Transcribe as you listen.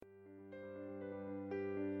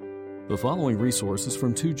The following resource is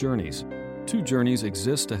from Two Journeys. Two Journeys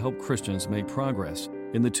exists to help Christians make progress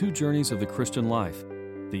in the two journeys of the Christian life,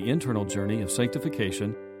 the internal journey of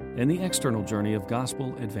sanctification and the external journey of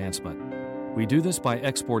gospel advancement. We do this by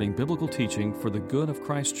exporting biblical teaching for the good of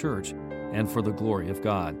Christ's church and for the glory of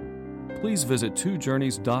God. Please visit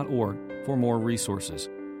twojourneys.org for more resources.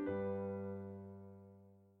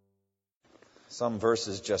 Some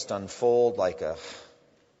verses just unfold like a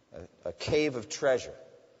cave of treasure,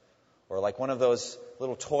 or like one of those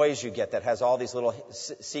little toys you get that has all these little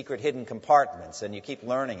secret hidden compartments, and you keep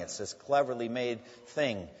learning. It's this cleverly made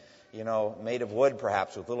thing, made of wood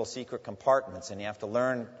perhaps, with little secret compartments, and you have to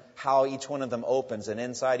learn how each one of them opens, and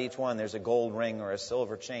inside each one there's a gold ring or a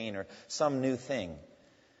silver chain or some new thing.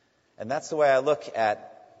 And that's the way I look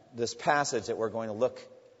at this passage that we're going to look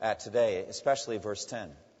at today, especially verse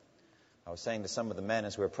 10. I was saying to some of the men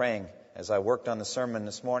as we were praying, as I worked on the sermon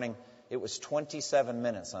this morning, it was 27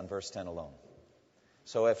 minutes on verse 10 alone.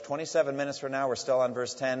 So if 27 minutes from now we're still on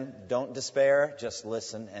verse 10, don't despair, just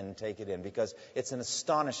listen and take it in, because it's an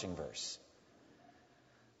astonishing verse.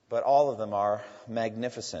 But all of them are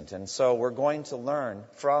magnificent. And so we're going to learn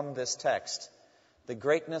from this text the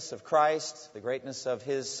greatness of Christ, the greatness of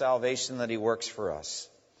His salvation that He works for us.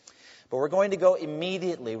 But we're going to go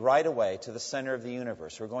immediately, right away, to the center of the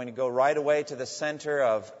universe. We're going to go right away to the center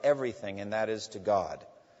of everything, and that is to God.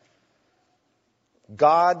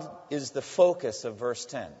 God is the focus of verse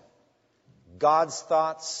 10. God's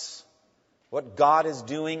thoughts, what God is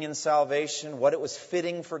doing in salvation, what it was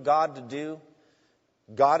fitting for God to do.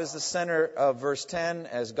 God is the center of verse 10,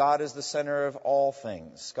 as God is the center of all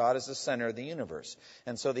things. God is the center of the universe.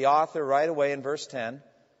 And so the author, right away in verse 10,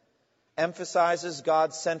 emphasizes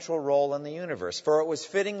God's central role in the universe. For it was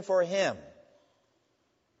fitting for Him,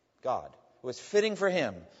 God, it was fitting for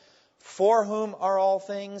Him, for whom are all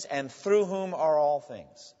things and through whom are all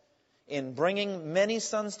things, in bringing many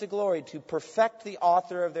sons to glory, to perfect the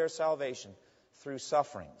author of their salvation through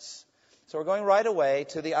sufferings. So we're going right away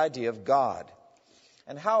to the idea of God.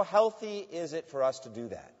 And how healthy is it for us to do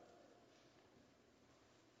that?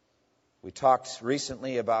 We talked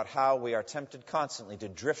recently about how we are tempted constantly to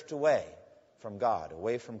drift away from God,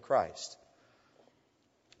 away from Christ.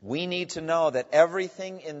 We need to know that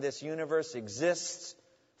everything in this universe exists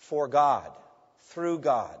for God, through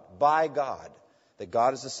God, by God, that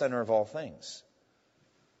God is the center of all things.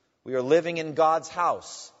 We are living in God's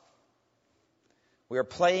house. We are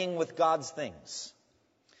playing with God's things.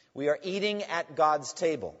 We are eating at God's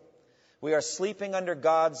table. We are sleeping under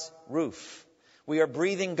God's roof. We are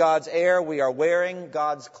breathing God's air. We are wearing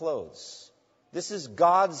God's clothes. This is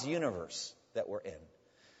God's universe that we're in.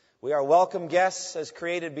 We are welcome guests as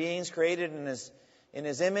created beings, created in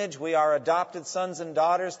His image. We are adopted sons and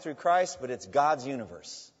daughters through Christ, but it's God's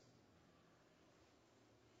universe.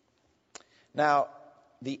 Now,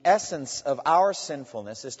 the essence of our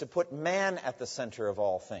sinfulness is to put man at the center of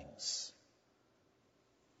all things,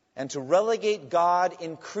 and to relegate God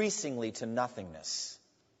increasingly to nothingness.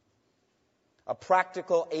 A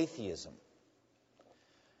practical atheism.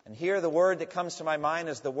 And here the word that comes to my mind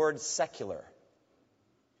is the word secular.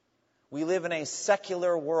 We live in a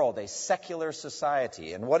secular world, a secular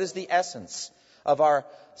society. And what is the essence of our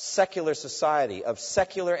secular society, of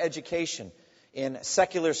secular education in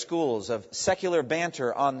secular schools, of secular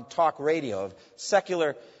banter on talk radio, of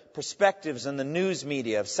secular perspectives in the news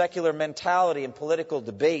media, of secular mentality in political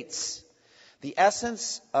debates? The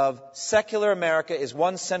essence of secular America is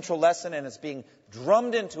one central lesson, and it's being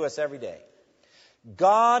drummed into us every day.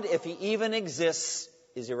 God, if He even exists,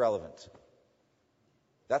 is irrelevant.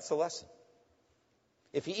 That's the lesson.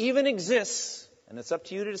 If He even exists, and it's up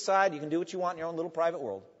to you to decide, you can do what you want in your own little private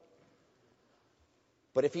world.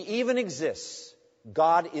 But if He even exists,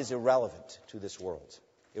 God is irrelevant to this world.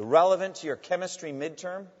 Irrelevant to your chemistry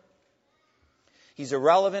midterm. He's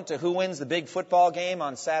irrelevant to who wins the big football game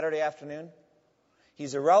on Saturday afternoon.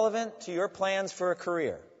 He's irrelevant to your plans for a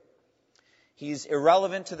career. He's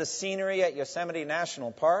irrelevant to the scenery at Yosemite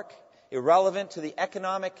National Park. Irrelevant to the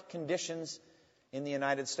economic conditions in the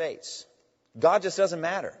United States. God just doesn't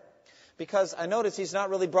matter. Because I notice He's not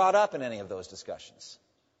really brought up in any of those discussions.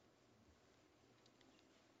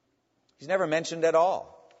 He's never mentioned at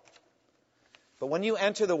all. But when you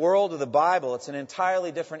enter the world of the Bible, it's an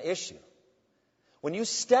entirely different issue. When you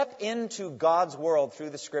step into God's world through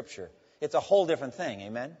the Scripture, it's a whole different thing,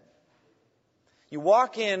 amen? You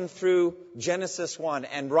walk in through Genesis 1,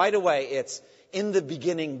 and right away it's, in the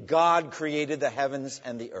beginning, God created the heavens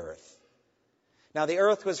and the earth. Now the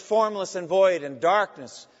earth was formless and void, and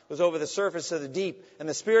darkness was over the surface of the deep, and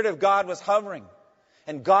the Spirit of God was hovering.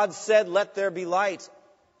 And God said, "Let there be light,"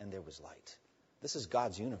 and there was light. This is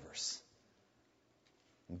God's universe.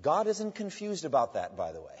 God isn't confused about that,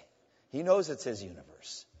 by the way. He knows it's His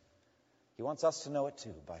universe. He wants us to know it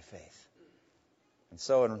too, by faith. And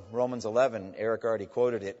so in Romans 11, Eric already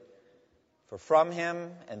quoted it, for from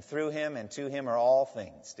Him and through Him and to Him are all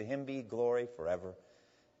things. To Him be glory forever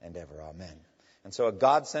and ever. Amen. And so a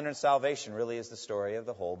God-centered salvation really is the story of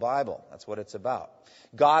the whole Bible. That's what it's about.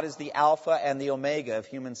 God is the Alpha and the Omega of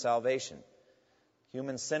human salvation.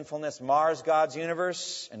 Human sinfulness mars God's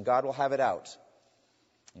universe, and God will have it out.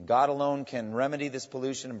 And God alone can remedy this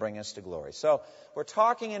pollution and bring us to glory. So we're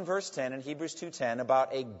talking in verse 10 in Hebrews 2:10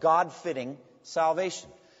 about a God-fitting salvation.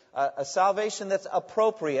 A salvation that's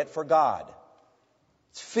appropriate for God.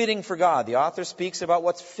 It's fitting for God. The author speaks about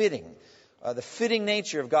what's fitting. The fitting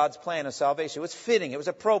nature of God's plan of salvation. It was fitting. It was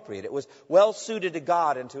appropriate. It was well suited to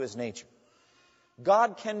God and to His nature.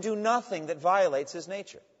 God can do nothing that violates His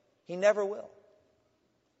nature. He never will.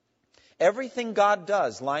 Everything God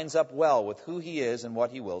does lines up well with who He is and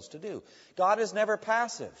what He wills to do. God is never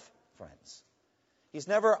passive, friends. He's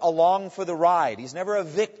never along for the ride. He's never a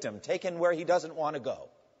victim taken where He doesn't want to go.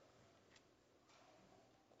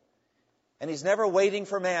 And He's never waiting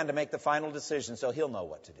for man to make the final decision so He'll know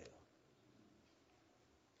what to do.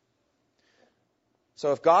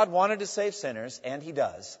 So if God wanted to save sinners, and He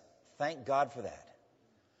does, thank God for that.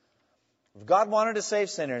 If God wanted to save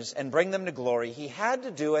sinners and bring them to glory, He had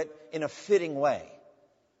to do it in a fitting way.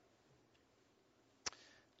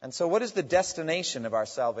 And so what is the destination of our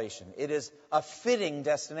salvation? It is a fitting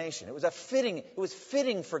destination. It was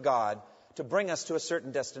fitting for God to bring us to a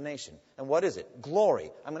certain destination. And what is it? Glory.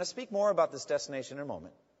 I'm going to speak more about this destination in a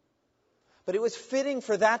moment. But it was fitting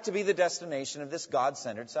for that to be the destination of this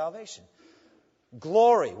God-centered salvation.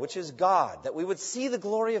 Glory, which is God, that we would see the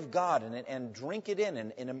glory of God and drink it in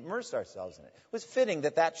and immerse ourselves in it. It was fitting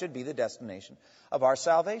that that should be the destination of our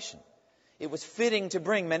salvation. It was fitting to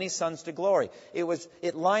bring many sons to glory.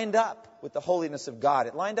 It lined up with the holiness of God.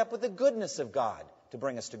 It lined up with the goodness of God to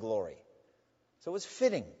bring us to glory. So it was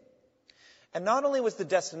fitting. And not only was the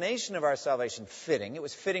destination of our salvation fitting, it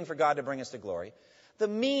was fitting for God to bring us to glory, the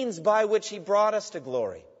means by which He brought us to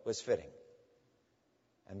glory was fitting.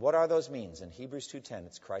 And what are those means? In Hebrews 2:10,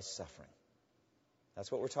 it's Christ's suffering. That's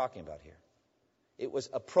what we're talking about here. It was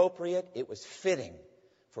appropriate, it was fitting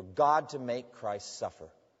for God to make Christ suffer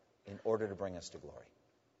in order to bring us to glory.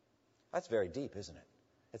 That's very deep, isn't it?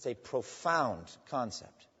 It's a profound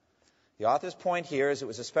concept. The author's point here is it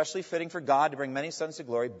was especially fitting for God to bring many sons to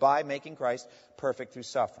glory by making Christ perfect through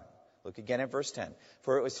suffering. Look again at verse 10.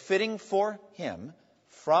 For it was fitting for Him,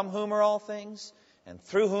 from whom are all things, and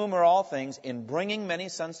through whom are all things, in bringing many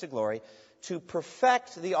sons to glory, to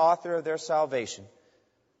perfect the author of their salvation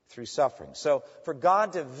through suffering. So, for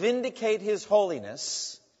God to vindicate His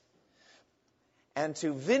holiness, and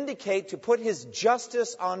to put His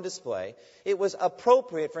justice on display, it was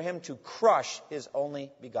appropriate for Him to crush His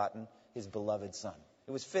only begotten, His beloved Son.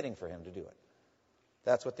 It was fitting for Him to do it.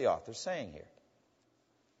 That's what the author's saying here.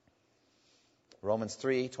 Romans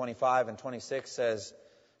 3:25 and 26 says,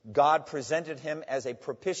 God presented Him as a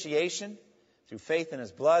propitiation through faith in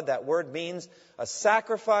His blood. That word means a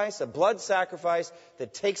sacrifice, a blood sacrifice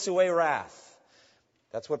that takes away wrath.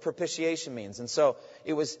 That's what propitiation means. And so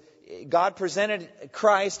God presented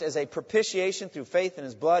Christ as a propitiation through faith in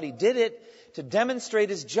His blood. He did it to demonstrate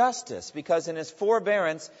His justice, because in His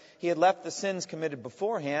forbearance He had left the sins committed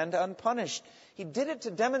beforehand unpunished. He did it to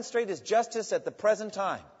demonstrate His justice at the present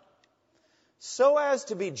time, so as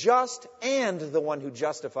to be just and the one who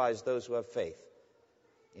justifies those who have faith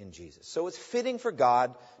in Jesus. So it's fitting for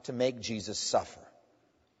God to make Jesus suffer.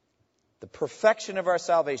 The perfection of our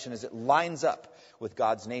salvation is it lines up with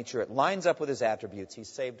God's nature. It lines up with His attributes. He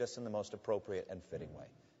saved us in the most appropriate and fitting way.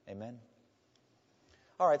 Amen?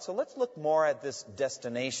 All right, so let's look more at this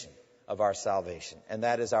destination of our salvation, and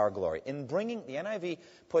that is our glory. The NIV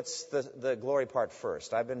puts the glory part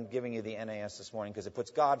first. I've been giving you the NAS this morning because it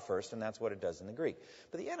puts God first, and that's what it does in the Greek.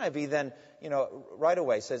 But the NIV then, right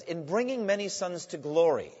away says, in bringing many sons to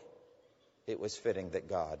glory, it was fitting that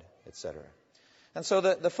God, etc. And so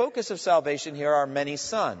the focus of salvation here are many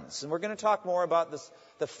sons. And we're going to talk more about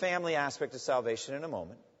the family aspect of salvation in a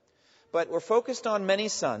moment. But we're focused on many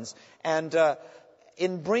sons, and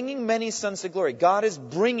in bringing many sons to glory, God is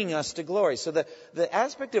bringing us to glory. So the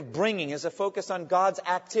aspect of bringing is a focus on God's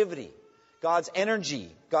activity, God's energy,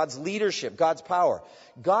 God's leadership, God's power.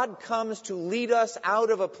 God comes to lead us out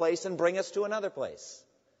of a place and bring us to another place.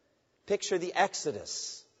 Picture the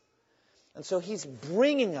Exodus. And so He's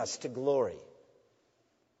bringing us to glory.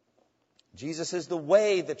 Jesus is the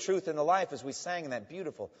way, the truth, and the life, as we sang in that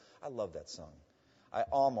beautiful, I love that song. I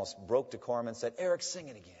almost broke decorum and said, Eric, sing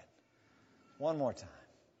it again. One more time.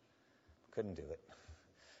 Couldn't do it.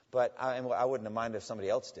 But I wouldn't have minded if somebody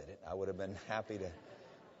else did it. I would have been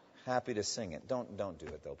happy to sing it. Don't do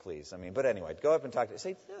it though, please. But anyway, go up and talk to it.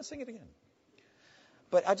 Say, yeah, sing it again.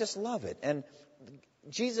 But I just love it. And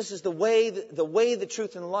Jesus is the way, the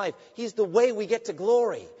truth, and the life. He's the way we get to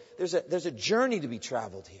glory. There's a journey to be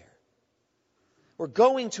traveled here. We're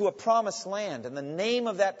going to a promised land, and the name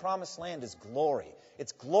of that promised land is glory.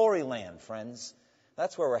 It's glory land, friends.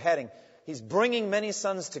 That's where we're heading. He's bringing many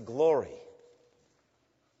sons to glory.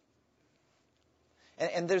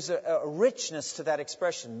 And there's a richness to that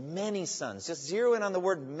expression, many sons. Just zero in on the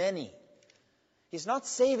word many. He's not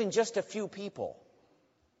saving just a few people.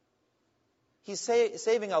 He's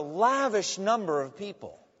saving a lavish number of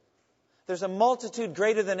people. There's a multitude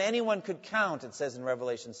greater than anyone could count, it says in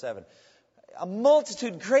Revelation 7. A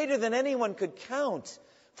multitude greater than anyone could count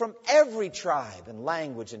from every tribe and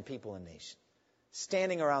language and people and nation,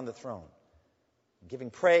 standing around the throne, giving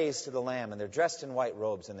praise to the Lamb, and they're dressed in white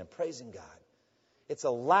robes, and they're praising God. It's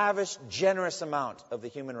a lavish, generous amount of the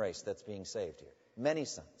human race that's being saved here. Many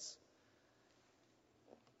sons.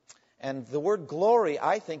 And the word glory,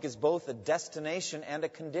 I think, is both a destination and a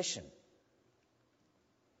condition.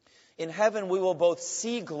 In heaven, we will both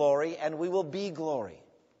see glory and we will be glory.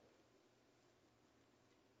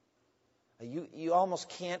 You almost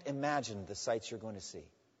can't imagine the sights you're going to see.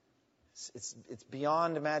 It's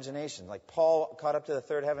beyond imagination. Like Paul caught up to the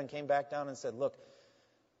third heaven, came back down and said, look,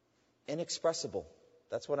 inexpressible.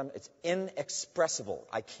 It's inexpressible.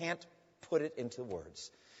 I can't put it into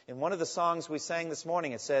words. In one of the songs we sang this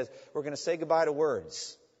morning, it says, we're going to say goodbye to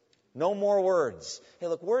words. No more words. Hey,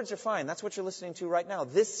 look, words are fine. That's what you're listening to right now.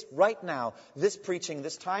 This preaching,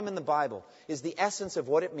 this time in the Bible, is the essence of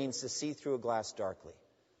what it means to see through a glass darkly.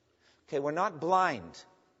 Okay, we're not blind.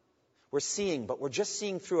 We're seeing, but we're just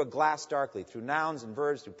seeing through a glass darkly, through nouns and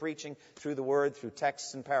verbs, through preaching, through the Word, through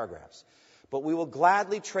texts and paragraphs. But we will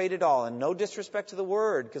gladly trade it all, and no disrespect to the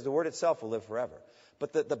Word, because the Word itself will live forever.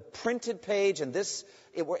 But the printed page and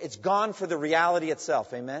it's gone for the reality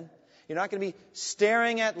itself, amen? You're not going to be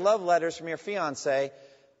staring at love letters from your fiancé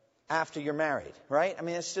after you're married, right?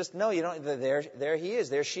 It's just, no, you don't, there he is,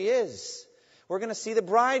 there she is. We're going to see the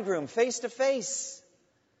bridegroom face to face.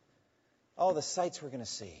 Oh, the sights we're going to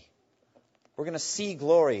see. We're going to see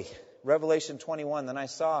glory. Revelation 21, then I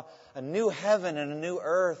saw a new heaven and a new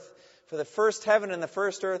earth. For the first heaven and the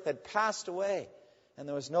first earth had passed away, and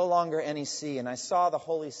there was no longer any sea. And I saw the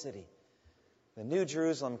holy city, the new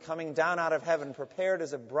Jerusalem, coming down out of heaven, prepared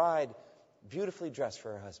as a bride, beautifully dressed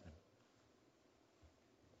for her husband.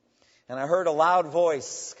 And I heard a loud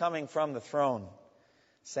voice coming from the throne,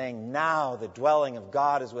 saying, now the dwelling of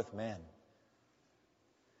God is with men,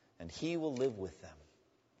 and He will live with them.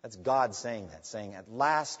 That's God saying that, saying, at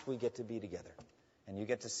last we get to be together, and you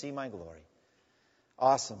get to see my glory.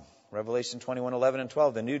 Awesome. Revelation 21, 11 and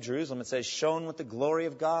 12, the New Jerusalem, it says, shone with the glory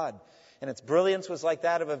of God. And its brilliance was like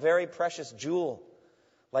that of a very precious jewel,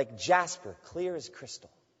 like jasper, clear as crystal.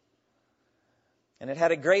 And it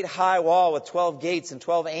had a great high wall with 12 gates and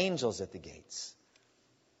 12 angels at the gates.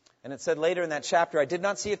 And it said later in that chapter, I did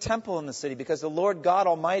not see a temple in the city, because the Lord God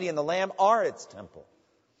Almighty and the Lamb are its temple.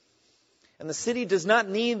 And the city does not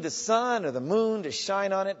need the sun or the moon to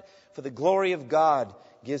shine on it, for the glory of God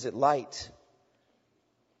gives it light.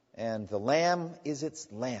 And the Lamb is its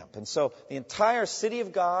lamp. And so the entire city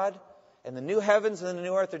of God and the new heavens and the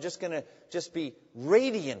new earth are just going to be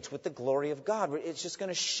radiant with the glory of God. It's just going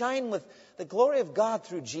to shine with the glory of God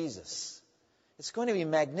through Jesus. It's going to be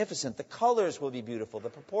magnificent. The colors will be beautiful. The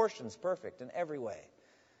proportions perfect in every way.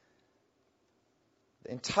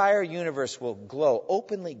 The entire universe will glow,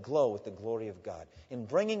 openly glow with the glory of God. In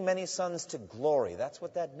bringing many sons to glory, that's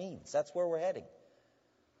what that means. That's where we're heading.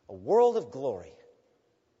 A world of glory.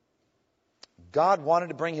 God wanted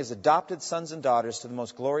to bring His adopted sons and daughters to the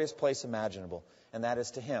most glorious place imaginable, and that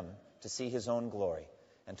is to Him, to see His own glory,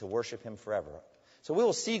 and to worship Him forever. So we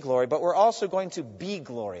will see glory, but we're also going to be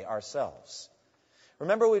glory ourselves.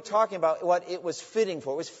 Remember, we were talking about what it was fitting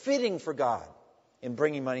for. It was fitting for God in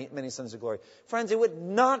bringing many sons to glory. Friends, it would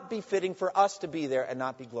not be fitting for us to be there and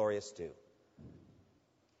not be glorious too.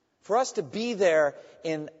 For us to be there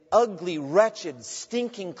in ugly, wretched,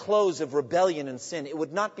 stinking clothes of rebellion and sin, it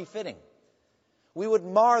would not be fitting. We would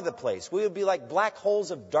mar the place. We would be like black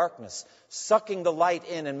holes of darkness, sucking the light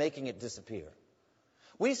in and making it disappear.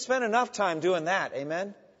 We spent enough time doing that,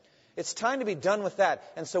 amen? It's time to be done with that.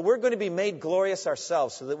 And so we're going to be made glorious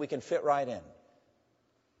ourselves so that we can fit right in.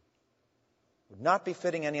 Would not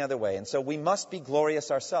befitting any other way. And so we must be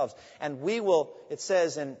glorious ourselves. And we will, it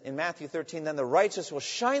says in Matthew 13, then the righteous will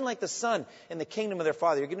shine like the sun in the kingdom of their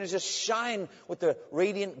Father. You're going to just shine with the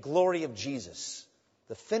radiant glory of Jesus.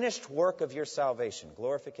 The finished work of your salvation,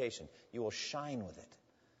 glorification. You will shine with it.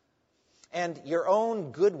 And your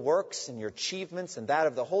own good works and your achievements and that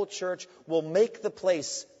of the whole church will make the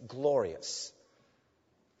place glorious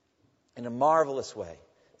in a marvelous way.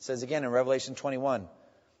 It says again in Revelation 21,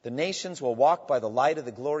 the nations will walk by the light of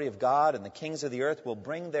the glory of God, and the kings of the earth will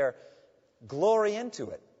bring their glory into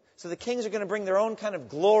it. So the kings are going to bring their own kind of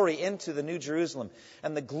glory into the New Jerusalem.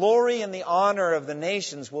 And the glory and the honor of the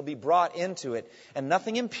nations will be brought into it. And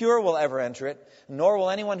nothing impure will ever enter it, nor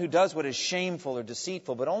will anyone who does what is shameful or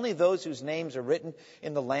deceitful, but only those whose names are written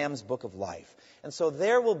in the Lamb's book of life. And so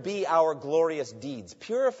there will be our glorious deeds,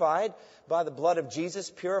 purified by the blood of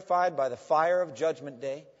Jesus, purified by the fire of Judgment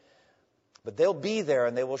Day. But they'll be there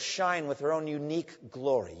and they will shine with their own unique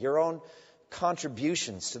glory, your own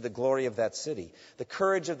contributions to the glory of that city. The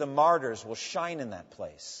courage of the martyrs will shine in that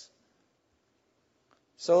place.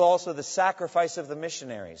 So also the sacrifice of the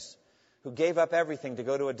missionaries who gave up everything to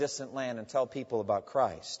go to a distant land and tell people about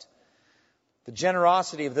Christ. The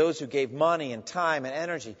generosity of those who gave money and time and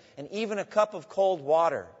energy and even a cup of cold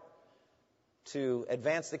water to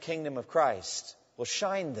advance the kingdom of Christ will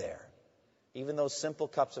shine there. Even those simple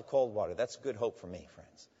cups of cold water. That's good hope for me,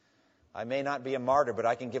 friends. I may not be a martyr, but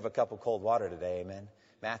I can give a cup of cold water today, amen?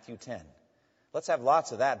 Matthew 10. Let's have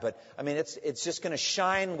lots of that, but I mean, it's just going to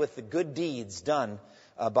shine with the good deeds done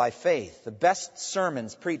by faith. The best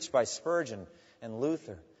sermons preached by Spurgeon and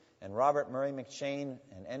Luther and Robert Murray McCheyne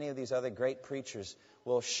and any of these other great preachers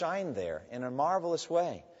will shine there in a marvelous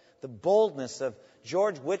way. The boldness of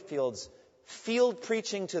George Whitfield's field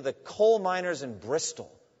preaching to the coal miners in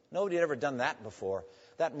Bristol. Nobody had ever done that before.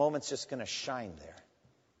 That moment's just going to shine there.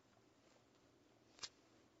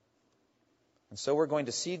 And so we're going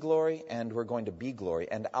to see glory and we're going to be glory.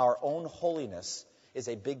 And our own holiness is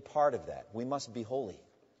a big part of that. We must be holy.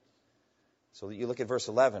 So you look at verse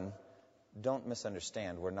 11. Don't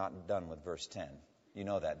misunderstand. We're not done with verse 10. You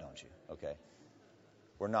know that, don't you? Okay.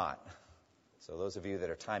 We're not. So those of you that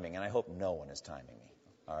are timing, and I hope no one is timing me.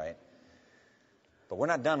 All right. But we're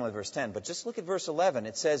not done with verse 10. But just look at verse 11.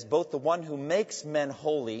 It says, both the one who makes men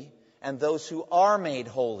holy and those who are made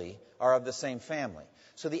holy are of the same family.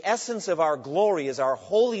 So the essence of our glory is our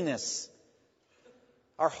holiness.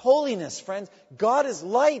 Our holiness, friends. God is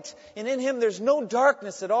light, and in Him there's no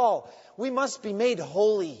darkness at all. We must be made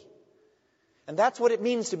holy. And that's what it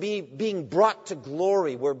means to be being brought to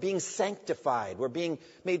glory. We're being sanctified. We're being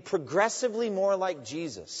made progressively more like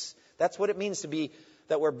Jesus. That's what it means to be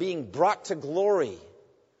that we're being brought to glory.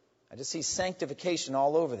 I just see sanctification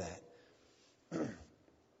all over that.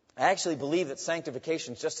 I actually believe that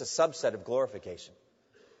sanctification is just a subset of glorification.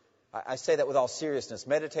 I say that with all seriousness.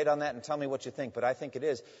 Meditate on that and tell me what you think. But I think it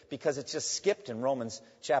is because it's just skipped in Romans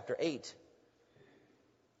chapter 8.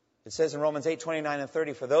 It says in Romans 8, 29 and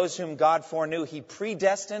 30, for those whom God foreknew, He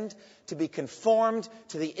predestined to be conformed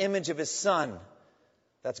to the image of His Son.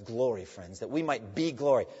 That's glory, friends, that we might be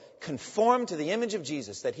glory. Conformed to the image of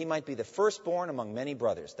Jesus, that He might be the firstborn among many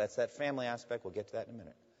brothers. That's that family aspect. We'll get to that in a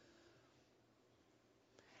minute.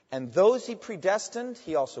 And those He predestined,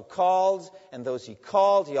 He also called. And those He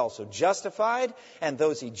called, He also justified. And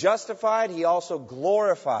those He justified, He also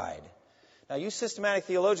glorified. Now, you systematic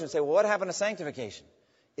theologians say, well, what happened to sanctification?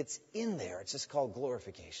 It's in there. It's just called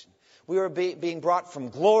glorification. We are being brought from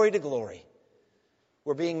glory to glory.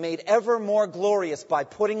 We're being made ever more glorious by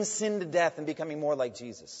putting sin to death and becoming more like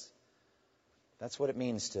Jesus. That's what it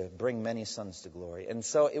means to bring many sons to glory. And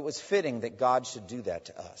so it was fitting that God should do that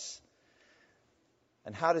to us.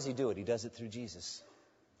 And how does He do it? He does it through Jesus.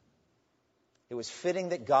 It was fitting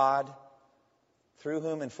that God, through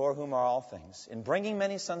whom and for whom are all things, in bringing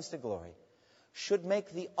many sons to glory, should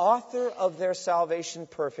make the author of their salvation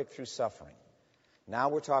perfect through suffering. Now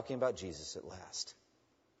we're talking about Jesus at last.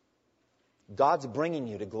 God's bringing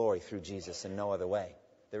you to glory through Jesus in no other way.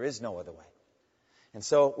 There is no other way. And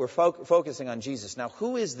so we're focusing on Jesus. Now,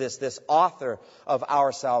 who is this author of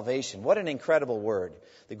our salvation? What an incredible word.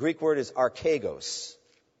 The Greek word is archegos.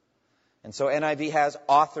 And so NIV has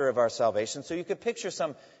author of our salvation. So you could picture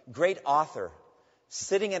some great author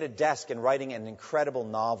sitting at a desk and writing an incredible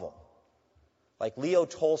novel. Like Leo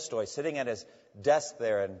Tolstoy sitting at his desk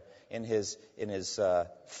there in his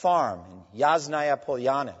farm in Yasnaya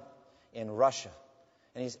Polyana in Russia.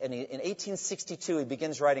 And in 1862, he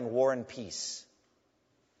begins writing War and Peace,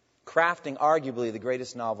 crafting arguably the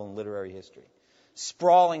greatest novel in literary history.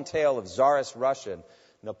 Sprawling tale of Tsarist Russia and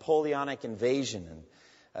Napoleonic invasion,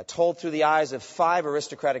 and told through the eyes of 5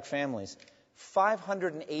 aristocratic families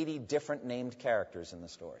 580 different named characters in the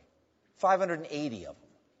story. 580 of them.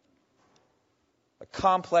 A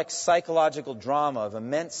complex psychological drama of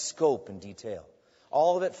immense scope and detail.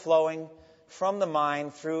 All of it flowing from the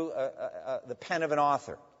mind through the pen of an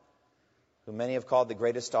author, who many have called the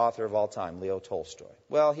greatest author of all time, Leo Tolstoy.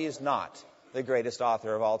 Well, he is not the greatest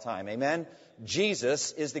author of all time. Amen?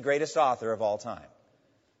 Jesus is the greatest author of all time.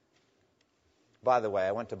 By the way,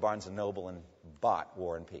 I went to Barnes & Noble and bought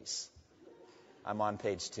War and Peace. I'm on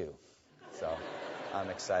page 2, so I'm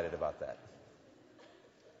excited about that.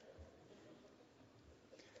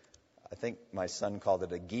 I think my son called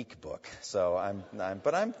it a geek book. So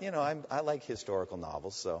I like historical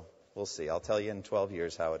novels, so we'll see. I'll tell you in 12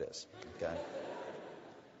 years how it is. Okay.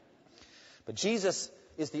 But Jesus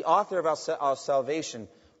is the author of our salvation,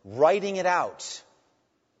 writing it out.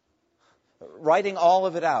 Writing all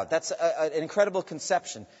of it out. That's an incredible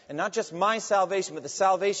conception. And not just my salvation, but the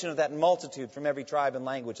salvation of that multitude from every tribe and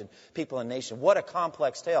language and people and nation. What a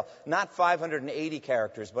complex tale. Not 580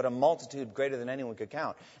 characters, but a multitude greater than anyone could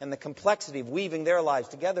count. And the complexity of weaving their lives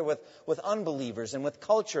together with unbelievers and with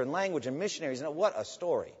culture and language and missionaries. And what a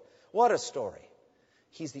story. What a story.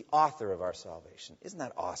 He's the author of our salvation. Isn't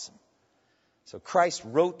that awesome? So Christ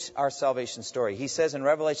wrote our salvation story. He says in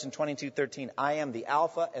Revelation 22:13, I am the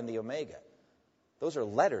Alpha and the Omega. Those are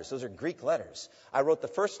letters. Those are Greek letters. I wrote the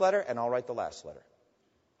first letter, and I'll write the last letter.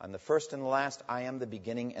 I'm the first and the last. I am the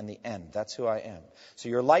beginning and the end. That's who I am. So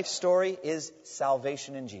your life story is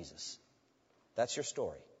salvation in Jesus. That's your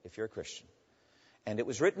story, if you're a Christian. And it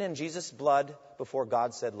was written in Jesus' blood before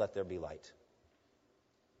God said, let there be light.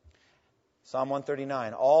 Psalm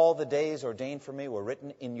 139, all the days ordained for me were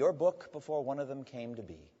written in your book before one of them came to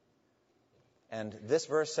be. And this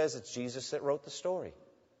verse says it's Jesus that wrote the story.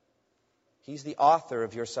 He's the author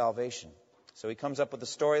of your salvation. So he comes up with the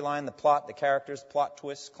storyline, the plot, the characters, plot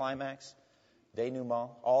twists, climax, denouement,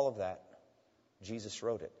 all of that. Jesus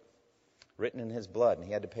wrote it. Written in his blood, and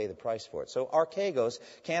he had to pay the price for it. So archegos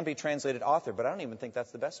can be translated author, but I don't even think that's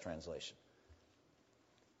the best translation.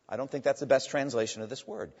 I don't think that's the best translation of this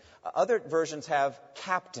word. Other versions have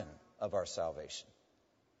captain of our salvation.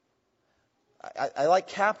 I like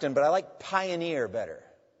captain, but I like pioneer better.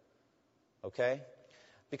 Okay?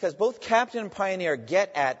 Because both captain and pioneer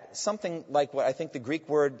get at something like what I think the Greek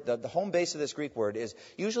word, the home base of this Greek word is,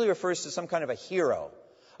 usually refers to some kind of a hero,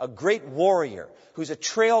 a great warrior who's a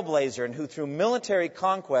trailblazer and who through military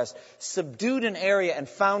conquest subdued an area and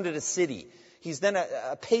founded a city. He's then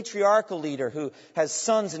a patriarchal leader who has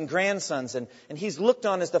sons and grandsons, and he's looked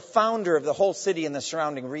on as the founder of the whole city and the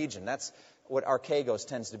surrounding region. That's what archegos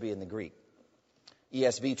tends to be in the Greek.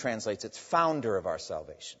 ESV translates it's founder of our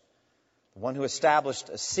salvation. The one who established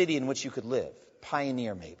a city in which you could live.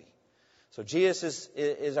 Pioneer, maybe. So Jesus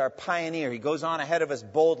is our pioneer. He goes on ahead of us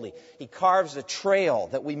boldly. He carves a trail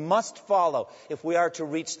that we must follow if we are to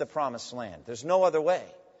reach the promised land. There's no other way.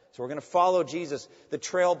 So we're going to follow Jesus, the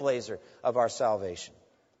trailblazer of our salvation.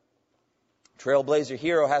 Trailblazer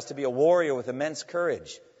hero has to be a warrior with immense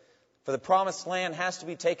courage. For the promised land has to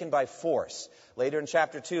be taken by force. Later in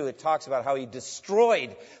chapter 2, it talks about how he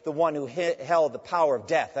destroyed the one who held the power of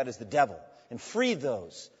death, that is the devil, and freed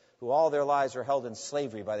those who all their lives were held in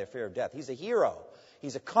slavery by their fear of death. He's a hero.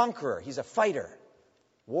 He's a conqueror. He's a fighter,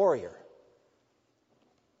 warrior.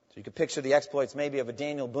 So you could picture the exploits maybe of a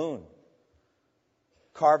Daniel Boone,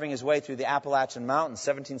 carving his way through the Appalachian Mountains,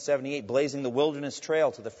 1778, blazing the wilderness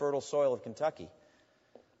trail to the fertile soil of Kentucky.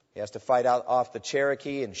 He has to fight out off the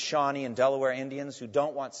Cherokee and Shawnee and Delaware Indians who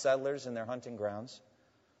don't want settlers in their hunting grounds.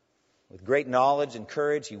 With great knowledge and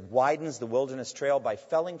courage, he widens the wilderness trail by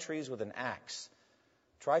felling trees with an axe.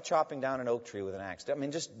 Try chopping down an oak tree with an axe. I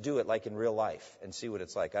mean, just do it like in real life and see what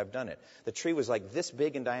it's like. I've done it. The tree was like this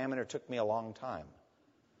big in diameter. It took me a long time.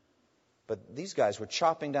 But these guys were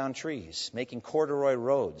chopping down trees, making corduroy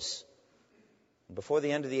roads. Before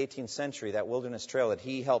the end of the 18th century, that wilderness trail that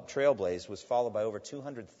he helped trailblaze was followed by over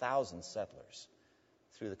 200,000 settlers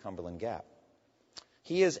through the Cumberland Gap.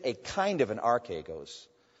 He is a kind of an archegos,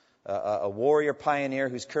 a warrior pioneer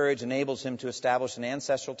whose courage enables him to establish an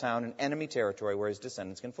ancestral town in enemy territory where his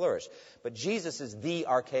descendants can flourish. But Jesus is the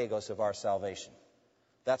archegos of our salvation.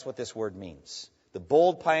 That's what this word means. The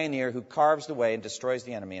bold pioneer who carves the way and destroys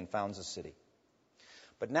the enemy and founds a city.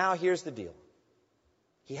 But now here's the deal.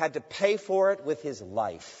 He had to pay for it with his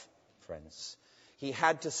life, friends. He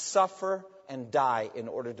had to suffer and die in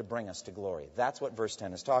order to bring us to glory. That's what verse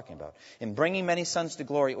 10 is talking about. In bringing many sons to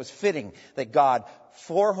glory, it was fitting that God,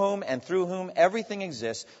 for whom and through whom everything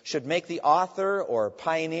exists, should make the author or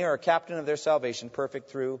pioneer or captain of their salvation perfect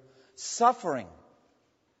through suffering.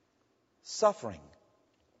 Suffering.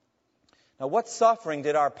 Now, what suffering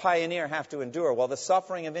did our pioneer have to endure? Well, the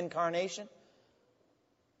suffering of incarnation,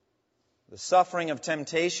 the suffering of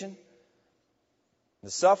temptation, the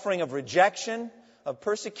suffering of rejection, of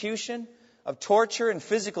persecution, of torture and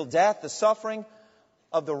physical death, the suffering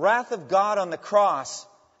of the wrath of God on the cross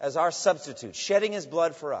as our substitute, shedding His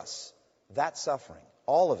blood for us. That suffering,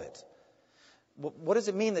 all of it. What does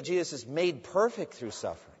it mean that Jesus is made perfect through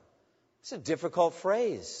suffering? It's a difficult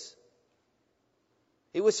phrase.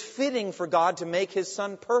 It was fitting for God to make His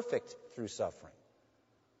Son perfect through suffering.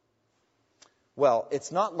 Well,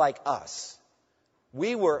 it's not like us.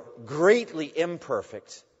 We were greatly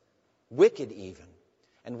imperfect, wicked even,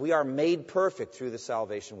 and we are made perfect through the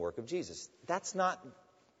salvation work of Jesus. That's not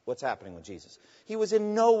what's happening with Jesus. He was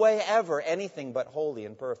in no way ever anything but holy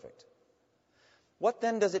and perfect. What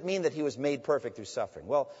then does it mean that He was made perfect through suffering?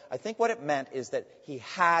 Well, I think what it meant is that He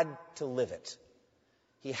had to live it.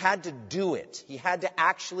 He had to do it. He had to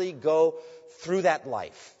actually go through that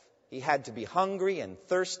life. He had to be hungry and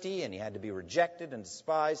thirsty, and He had to be rejected and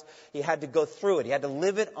despised. He had to go through it. He had to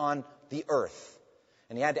live it on the earth.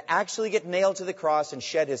 And He had to actually get nailed to the cross and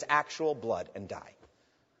shed His actual blood and die.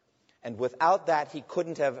 And without that, He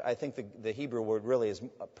couldn't have, I think the Hebrew word really is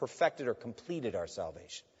perfected or completed our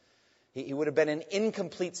salvation. He would have been an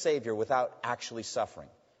incomplete Savior without actually suffering.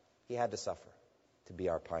 He had to suffer to be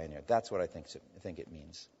our pioneer. That's what I think it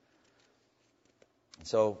means.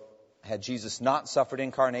 So, had Jesus not suffered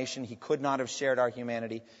incarnation, He could not have shared our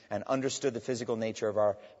humanity and understood the physical nature of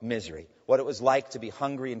our misery, what it was like to be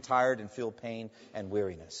hungry and tired and feel pain and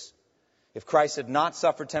weariness. If Christ had not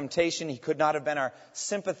suffered temptation, He could not have been our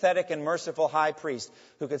sympathetic and merciful high priest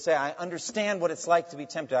who could say, I understand what it's like to be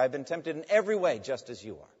tempted. I've been tempted in every way, just as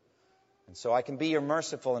you are. And so I can be your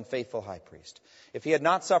merciful and faithful high priest. If He had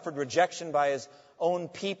not suffered rejection by His own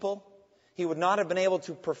people, He would not have been able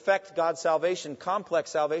to perfect God's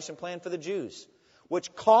complex salvation plan for the Jews,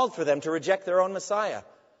 which called for them to reject their own Messiah.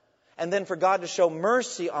 And then for God to show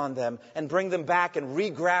mercy on them and bring them back and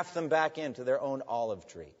regraft them back into their own olive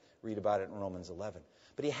tree. Read about it in Romans 11.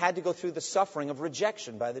 But He had to go through the suffering of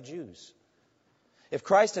rejection by the Jews. If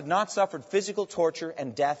Christ had not suffered physical torture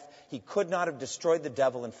and death, He could not have destroyed the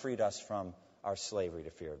devil and freed us from our slavery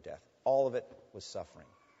to fear of death. All of it was suffering,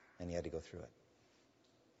 and He had to go through it.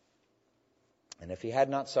 And if He had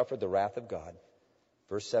not suffered the wrath of God,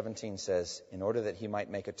 verse 17 says, in order that He might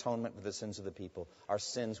make atonement for the sins of the people, our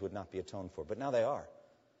sins would not be atoned for. But now they are.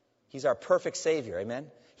 He's our perfect Savior, amen?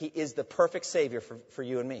 He is the perfect Savior for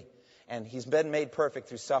you and me. And He's been made perfect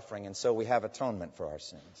through suffering, and so we have atonement for our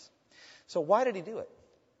sins. So why did He do it?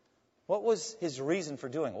 What was His reason for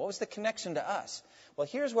doing it? What was the connection to us? Well,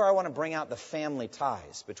 here's where I want to bring out the family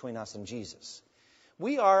ties between us and Jesus.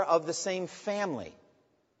 We are of the same family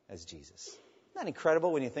as Jesus. Isn't that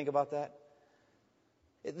incredible when you think about that?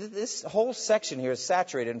 This whole section here is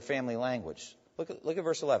saturated in family language. Look at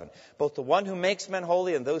verse 11. Both the one who makes men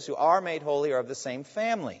holy and those who are made holy are of the same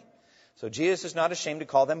family. So Jesus is not ashamed to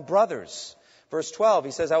call them brothers. Verse 12,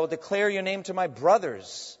 He says, I will declare your name to my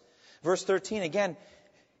brothers. Verse 13, again,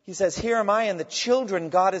 He says, here am I and the children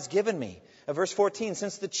God has given me. Verse 14,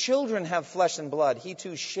 since the children have flesh and blood, He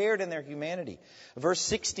too shared in their humanity. Verse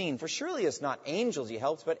 16, for surely it's not angels He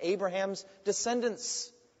helps, but Abraham's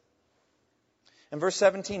descendants. And verse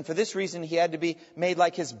 17, for this reason He had to be made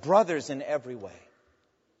like His brothers in every way.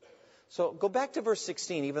 So go back to verse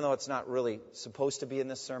 16, even though it's not really supposed to be in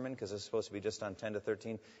this sermon, because it's supposed to be just on 10 to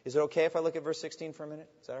 13. Is it okay if I look at verse 16 for a minute?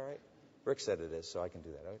 Is that all right? Rick said it is, so I can do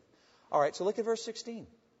that. All right, so look at verse 16.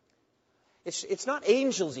 It's not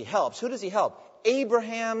angels He helps. Who does He help?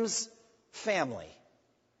 Abraham's family,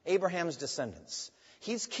 Abraham's descendants.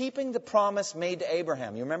 He's keeping the promise made to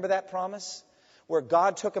Abraham. You remember that promise? Where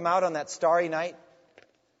God took him out on that starry night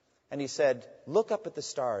and He said, look up at the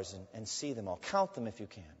stars and see them all. Count them if you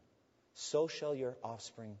can. So shall your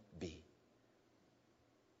offspring be.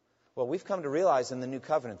 Well, we've come to realize in the new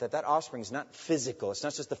covenant that offspring is not physical. It's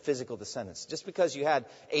not just the physical descendants. Just because you had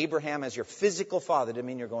Abraham as your physical father didn't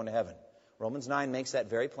mean you're going to heaven. Romans 9 makes that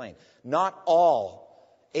very plain. Not all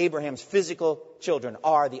Abraham's physical children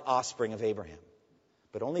are the offspring of Abraham,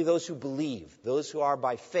 but only those who believe, those who are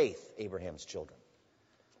by faith Abraham's children.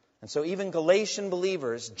 And so even Galatian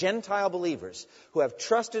believers, Gentile believers, who have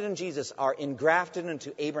trusted in Jesus are engrafted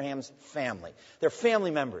into Abraham's family. They're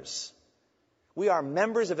family members. We are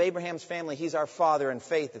members of Abraham's family. He's our father in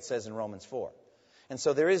faith, it says in Romans 4. And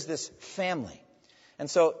so there is this family. And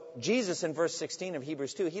so Jesus in verse 16 of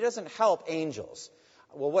Hebrews 2, He doesn't help angels.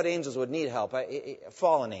 Well, what angels would need help?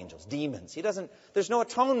 Fallen angels, demons. There's no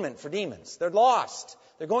atonement for demons. They're lost.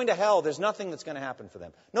 They're going to hell. There's nothing that's going to happen for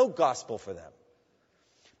them. No gospel for them.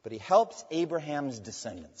 But He helps Abraham's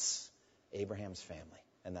descendants. Abraham's family,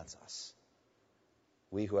 and that's us.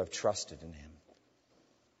 We who have trusted in him.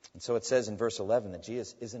 And so it says in verse 11 that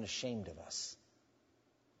Jesus isn't ashamed of us.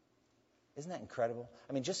 Isn't that incredible?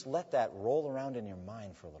 I mean, just let that roll around in your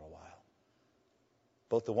mind for a little while.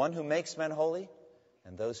 Both the one who makes men holy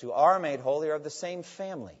and those who are made holy are of the same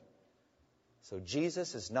family. So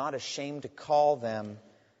Jesus is not ashamed to call them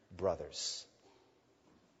brothers.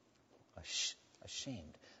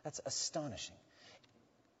 Ashamed. That's astonishing.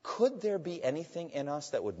 Could there be anything in us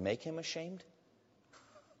that would make him ashamed?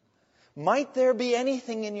 Might there be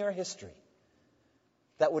anything in your history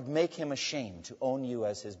that would make him ashamed to own you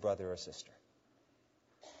as his brother or sister?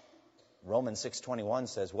 Romans 6:21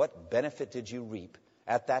 says, "What benefit did you reap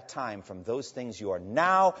at that time from those things you are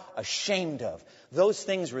now ashamed of?" Those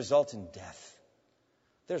things result in death.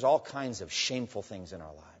 There's all kinds of shameful things in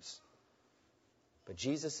our lives. But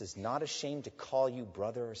Jesus is not ashamed to call you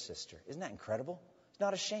brother or sister. Isn't that incredible? He's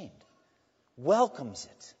not ashamed. Welcomes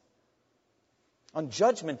it. On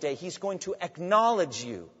Judgment Day, he's going to acknowledge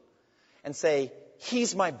you and say,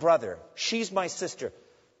 he's my brother, she's my sister.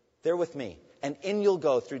 They're with me. And in you'll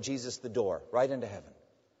go through Jesus the door, right into heaven.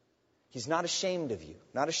 He's not ashamed of you,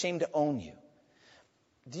 not ashamed to own you.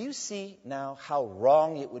 Do you see now how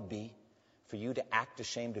wrong it would be for you to act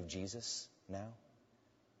ashamed of Jesus now?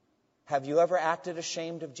 Have you ever acted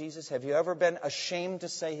ashamed of Jesus? Have you ever been ashamed to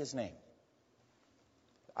say his name?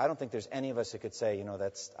 I don't think there's any of us that could say,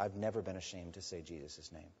 I've never been ashamed to say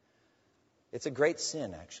Jesus' name. It's a great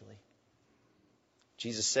sin, actually.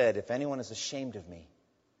 Jesus said, if anyone is ashamed of me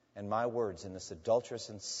and my words in this adulterous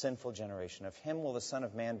and sinful generation, of him will the Son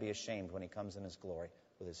of Man be ashamed when he comes in his glory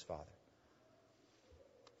with his Father.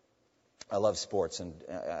 I love sports, and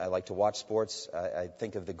I like to watch sports. I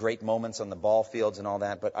think of the great moments on the ball fields and all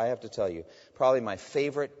that, but I have to tell you, probably my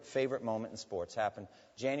favorite moment in sports happened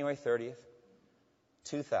January 30th,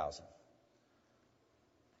 2000.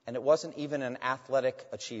 And it wasn't even an athletic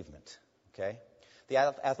achievement, okay? The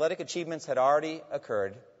athletic achievements had already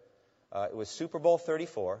occurred. It was Super Bowl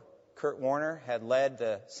 34. Kurt Warner had led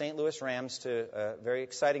the St. Louis Rams to a very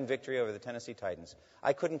exciting victory over the Tennessee Titans.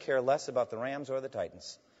 I couldn't care less about the Rams or the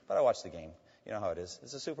Titans, but I watched the game. You know how it is.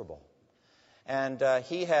 It's a Super Bowl. And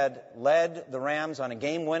he had led the Rams on a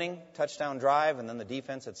game-winning touchdown drive, and then the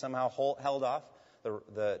defense had somehow held off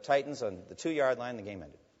the Titans on the 2-yard line. The game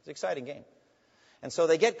ended. It was an exciting game. And so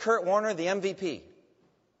they get Kurt Warner, the MVP.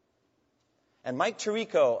 And Mike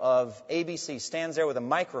Tirico of ABC stands there with a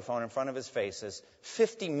microphone in front of his face as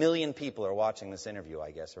 50 million people are watching this interview,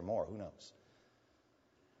 I guess, or more. Who knows?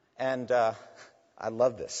 And I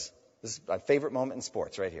love this. This is my favorite moment in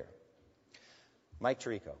sports right here. Mike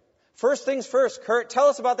Tirico. First things first, Kurt, tell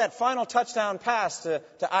us about that final touchdown pass to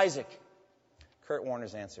Isaac. Kurt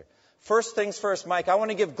Warner's answer. First things first, Mike, I want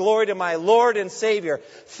to give glory to my Lord and Savior.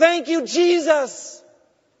 Thank you, Jesus.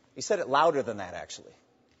 He said it louder than that, actually.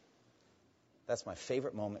 That's my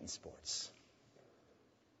favorite moment in sports.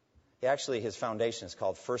 His foundation is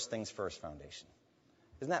called First Things First Foundation.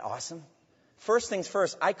 Isn't that awesome? First things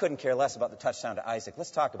first, I couldn't care less about the touchdown to Isaac.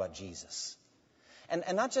 Let's talk about Jesus. And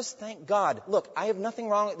not just thank God. Look, there's nothing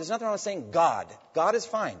wrong with saying God. God is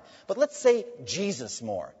fine. But let's say Jesus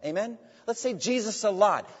more. Amen? Let's say Jesus a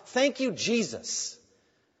lot. Thank you, Jesus.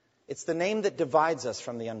 It's the name that divides us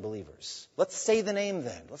from the unbelievers. Let's say the name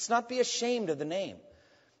then. Let's not be ashamed of the name.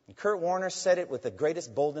 And Kurt Warner said it with the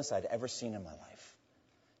greatest boldness I'd ever seen in my life.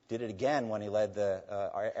 Did it again when he led the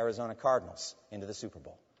Arizona Cardinals into the Super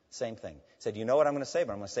Bowl. Same thing. He said, you know what I'm going to say,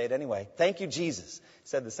 but I'm going to say it anyway. Thank you, Jesus. He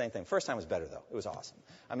said the same thing. First time was better, though. It was awesome.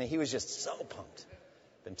 I mean, he was just so pumped.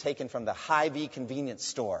 Been taken from the Hy-Vee convenience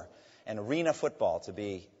store and arena football to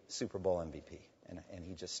be Super Bowl MVP. And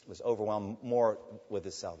he just was overwhelmed more with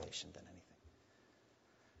his salvation than anything.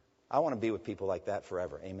 I want to be with people like that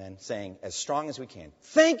forever. Amen. Saying as strong as we can,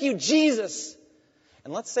 thank you, Jesus.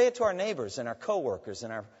 And let's say it to our neighbors and our coworkers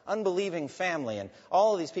and our unbelieving family and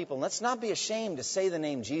all of these people. And let's not be ashamed to say the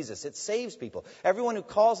name Jesus. It saves people. Everyone who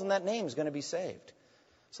calls on that name is going to be saved.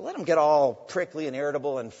 So let them get all prickly and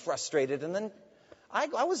irritable and frustrated. And then I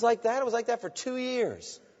was like that. I was like that for 2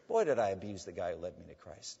 years. Boy, did I abuse the guy who led me to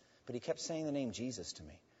Christ. But he kept saying the name Jesus to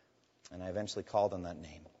me. And I eventually called on that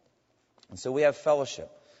name. And so we have fellowship.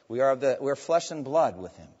 We're flesh and blood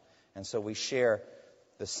with him. And so we share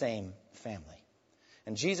the same family.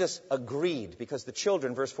 And Jesus agreed because the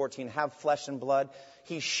children, verse 14, have flesh and blood.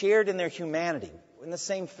 He shared in their humanity, in the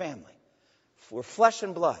same family. We're flesh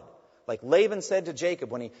and blood. Like Laban said to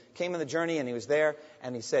Jacob when he came on the journey and he was there,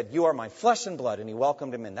 and he said, you are my flesh and blood, and he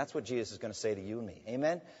welcomed him in. That's what Jesus is going to say to you and me.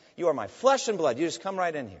 Amen? You are my flesh and blood. You just come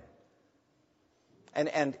right in here.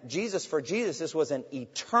 And for Jesus, this was an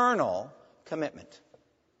eternal commitment.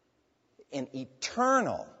 an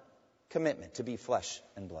eternal commitment to be flesh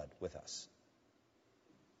and blood with us.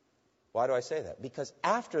 Why do I say that? Because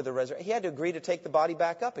after the resurrection, he had to agree to take the body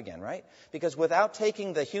back up again, right? Because without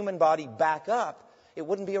taking the human body back up, it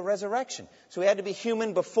wouldn't be a resurrection. So he had to be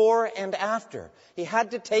human before and after. He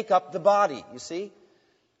had to take up the body, you see?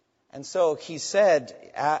 And so he said,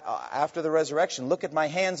 after the resurrection, look at my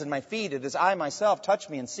hands and my feet. It is I myself. Touch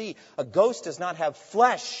me and see. A ghost does not have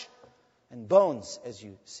flesh and bones as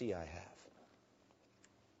you see I have.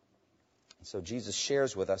 So Jesus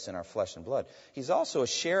shares with us in our flesh and blood. He's also a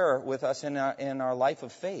sharer with us in our life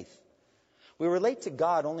of faith. We relate to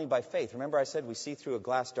God only by faith. Remember I said we see through a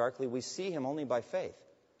glass darkly. We see him only by faith.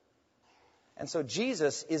 And so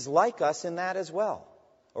Jesus is like us in that as well,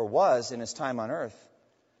 or was in his time on earth.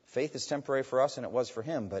 Faith is temporary for us, and it was for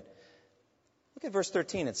him. But look at verse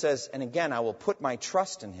 13. It says, and again, I will put my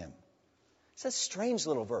trust in him. It's a strange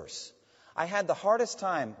little verse. I had the hardest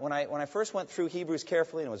time when I first went through Hebrews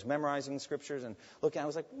carefully and was memorizing the scriptures and looking. I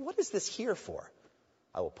was like, what is this here for?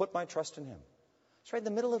 I will put my trust in him. It's right in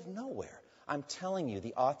the middle of nowhere. I'm telling you,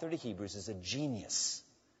 the author to Hebrews is a genius.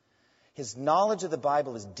 His knowledge of the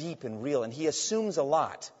Bible is deep and real, and he assumes a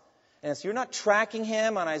lot. And if you're not tracking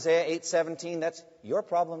him on Isaiah 8:17, that's your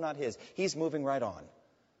problem, not his. He's moving right on.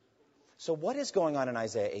 So what is going on in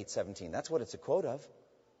Isaiah 8:17? That's what it's a quote of.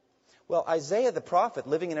 Well, Isaiah the prophet,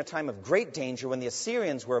 living in a time of great danger when the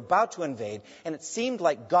Assyrians were about to invade, and it seemed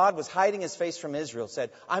like God was hiding his face from Israel, said,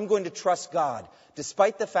 I'm going to trust God,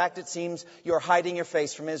 despite the fact it seems you're hiding your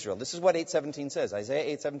face from Israel. This is what 8:17 says,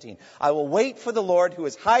 Isaiah 8:17. I will wait for the Lord who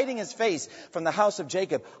is hiding his face from the house of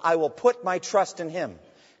Jacob. I will put my trust in him.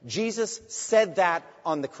 Jesus said that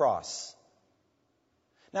on the cross.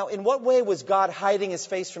 Now, in what way was God hiding his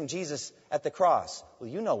face from Jesus at the cross? Well,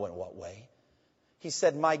 you know in what way. He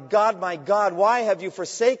said, my God, why have you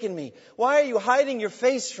forsaken me? Why are you hiding your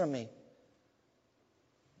face from me?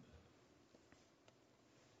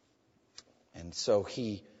 And so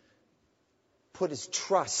he put his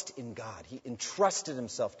trust in God. He entrusted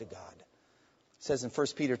himself to God. It says in 1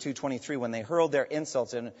 Peter 2:23, when they hurled their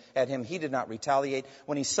insults at him, he did not retaliate.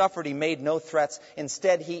 When he suffered, he made no threats.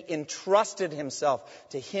 Instead, he entrusted himself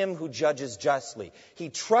to him who judges justly. He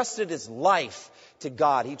trusted his life to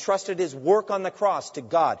God. He trusted his work on the cross to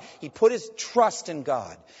God. He put his trust in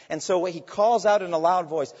God. And so he calls out in a loud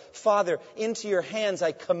voice, Father, into your hands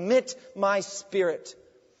I commit my spirit.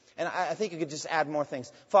 And I think you could just add more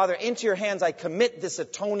things. Father, into your hands I commit this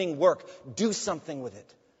atoning work. Do something with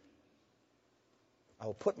it. I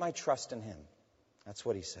will put my trust in him. That's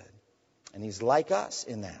what he said. And he's like us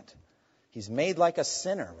in that. He's made like a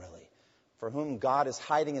sinner, really, for whom God is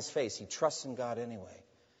hiding his face. He trusts in God anyway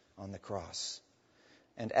on the cross.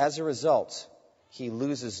 And as a result, he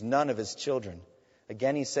loses none of his children.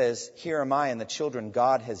 Again, he says, here am I and the children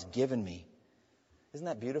God has given me. Isn't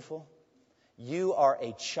that beautiful? You are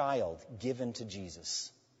a child given to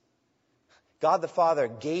Jesus. God the Father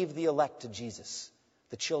gave the elect to Jesus,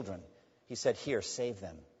 the children. He said, here, save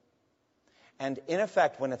them. And in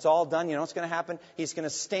effect, when it's all done, you know what's going to happen? He's going to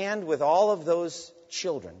stand with all of those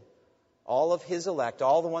children, all of his elect,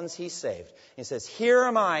 all the ones he saved. He says, here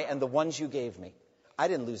am I and the ones you gave me. I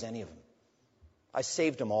didn't lose any of them. I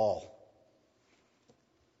saved them all.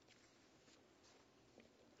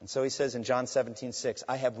 And so he says in John 17:6,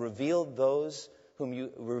 I have revealed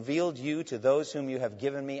you to those whom you have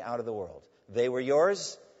given me out of the world. They were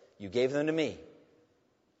yours, you gave them to me.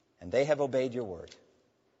 And they have obeyed your word.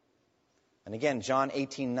 And again, John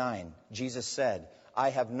 18:9, Jesus said, I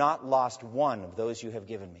have not lost one of those you have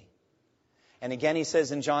given me. And again he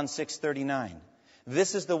says in John 6:39,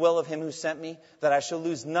 this is the will of him who sent me, that I shall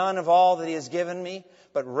lose none of all that he has given me,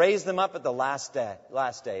 but raise them up at the last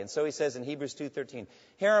day. And so he says in Hebrews 2:13,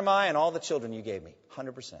 here am I and all the children you gave me,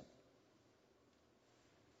 100%.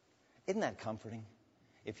 Isn't that comforting?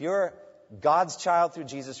 If you're God's child through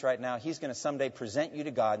Jesus right now, he's going to someday present you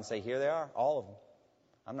to God and say, here they are, all of them.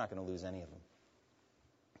 I'm not going to lose any of them.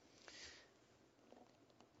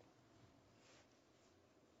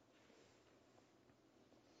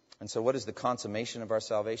 And so what is the consummation of our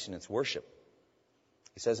salvation? It's worship.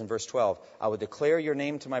 He says in verse 12, I will declare your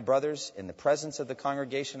name to my brothers. In the presence of the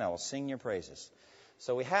congregation, I will sing your praises.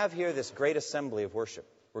 So we have here this great assembly of worship.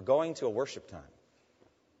 We're going to a worship time.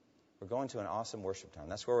 We're going to an awesome worship time.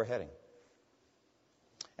 That's where we're heading.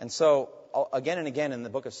 And so, again and again in the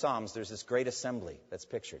book of Psalms, there's this great assembly that's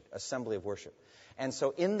pictured, assembly of worship. And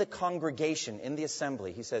so in the congregation, in the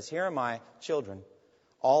assembly, he says, here are my children,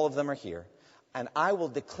 all of them are here, and I will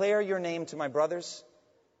declare your name to my brothers,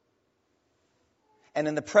 and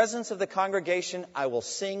in the presence of the congregation, I will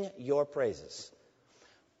sing your praises.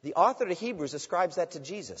 The author of Hebrews ascribes that to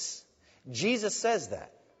Jesus. Jesus says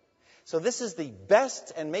that. So this is the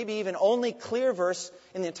best and maybe even only clear verse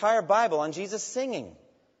in the entire Bible on Jesus singing.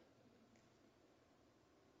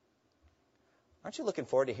 Aren't you looking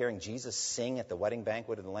forward to hearing Jesus sing at the wedding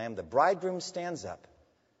banquet of the Lamb? The bridegroom stands up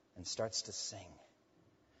and starts to sing.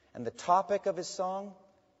 And the topic of his song,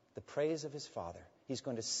 the praise of his Father. He's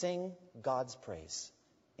going to sing God's praise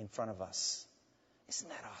in front of us. Isn't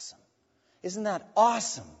that awesome? Isn't that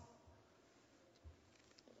awesome?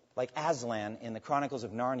 Like Aslan in the Chronicles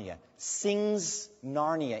of Narnia sings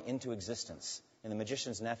Narnia into existence in The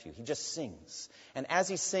Magician's Nephew. He just sings. And as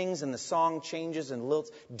he sings and the song changes and lilts,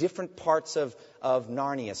 different parts of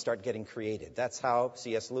Narnia start getting created. That's how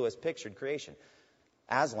C.S. Lewis pictured creation.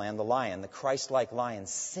 Aslan, the lion, the Christ-like lion,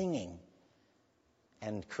 singing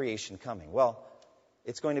and creation coming. Well,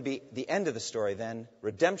 it's going to be the end of the story then.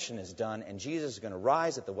 Redemption is done, and Jesus is going to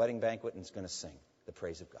rise at the wedding banquet and is going to sing the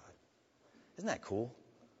praise of God. Isn't that cool?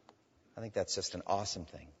 I think that's just an awesome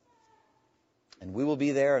thing. And we will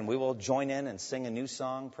be there, and we will join in and sing a new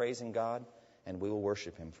song praising God, and we will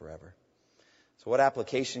worship Him forever. So what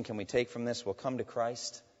application can we take from this? We'll come to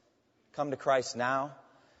Christ. Come to Christ now.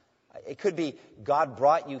 It could be God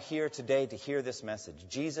brought you here today to hear this message.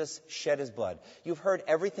 Jesus shed His blood. You've heard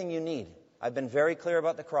everything you need. I've been very clear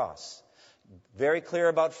about the cross, very clear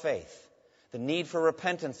about faith, the need for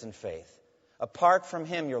repentance and faith. Apart from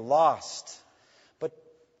Him, you're lost. But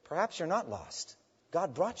perhaps you're not lost.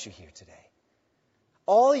 God brought you here today.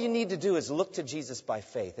 All you need to do is look to Jesus by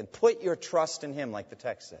faith and put your trust in Him, like the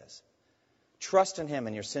text says. Trust in Him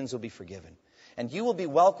and your sins will be forgiven. And you will be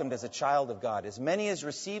welcomed as a child of God. As many as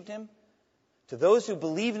received Him, to those who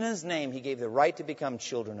believe in His name, He gave the right to become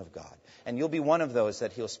children of God. And you'll be one of those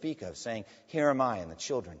that He'll speak of, saying, "Here am I and the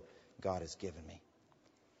children God has given me."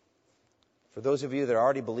 For those of you that are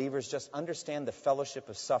already believers, just understand the fellowship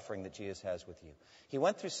of suffering that Jesus has with you. He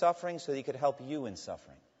went through suffering so that He could help you in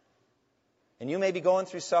suffering. And you may be going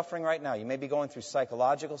through suffering right now. You may be going through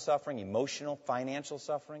psychological suffering, emotional, financial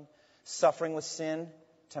suffering, suffering with sin,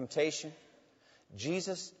 temptation.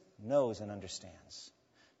 Jesus knows and understands.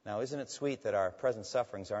 Now, isn't it sweet that our present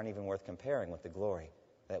sufferings aren't even worth comparing with the glory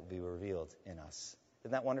that will be revealed in us?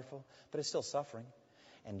 Isn't that wonderful? But it's still suffering.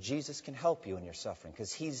 And Jesus can help you in your suffering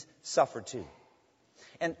because He's suffered too.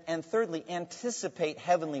 And thirdly, anticipate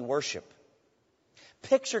heavenly worship.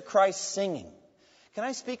 Picture Christ singing. Can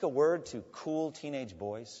I speak a word to cool teenage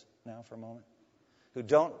boys now for a moment who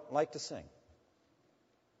don't like to sing?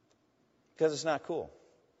 Because it's not cool,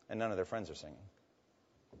 and none of their friends are singing.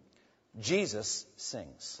 Jesus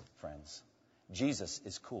sings, friends. Jesus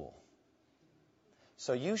is cool.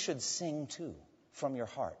 So you should sing too, from your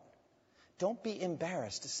heart. Don't be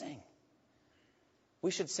embarrassed to sing.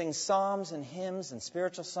 We should sing psalms and hymns and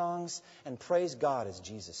spiritual songs and praise God as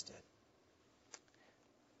Jesus did.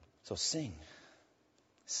 So sing.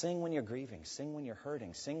 Sing when you're grieving. Sing when you're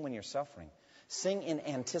hurting. Sing when you're suffering. Sing in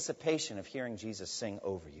anticipation of hearing Jesus sing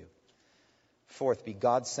over you. Fourth, be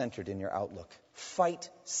God-centered in your outlook. Fight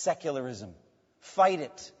secularism. Fight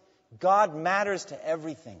it. God matters to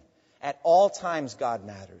everything. At all times, God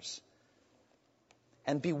matters.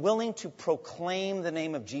 And be willing to proclaim the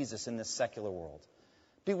name of Jesus in this secular world.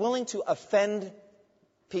 Be willing to offend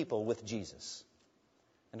people with Jesus.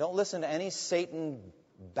 And don't listen to any Satan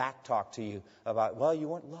backtalk to you about, well, you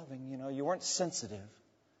weren't loving, you weren't sensitive.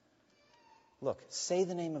 Look, say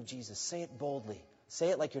the name of Jesus. Say it boldly. Say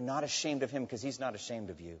it like you're not ashamed of Him because He's not ashamed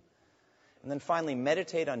of you. And then finally,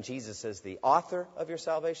 meditate on Jesus as the author of your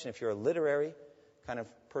salvation. If you're a literary kind of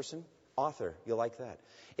person, author, you'll like that.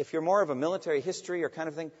 If you're more of a military history or kind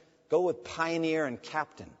of thing, go with pioneer and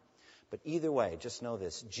captain. But either way, just know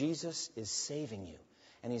this. Jesus is saving you.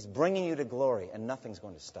 And He's bringing you to glory, and nothing's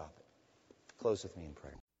going to stop it. Close with me in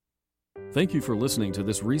prayer. Thank you for listening to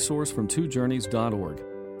this resource from twojourneys.org.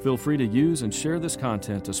 Feel free to use and share this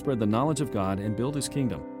content to spread the knowledge of God and build His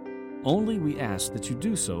kingdom. Only we ask that you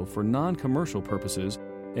do so for non-commercial purposes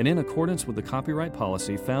and in accordance with the copyright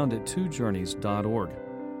policy found at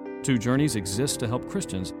twojourneys.org. Two Journeys exists to help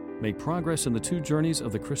Christians make progress in the two journeys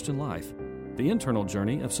of the Christian life, the internal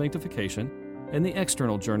journey of sanctification and the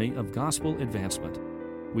external journey of gospel advancement.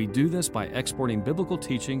 We do this by exporting biblical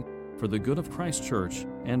teaching for the good of Christ's church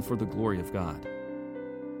and for the glory of God.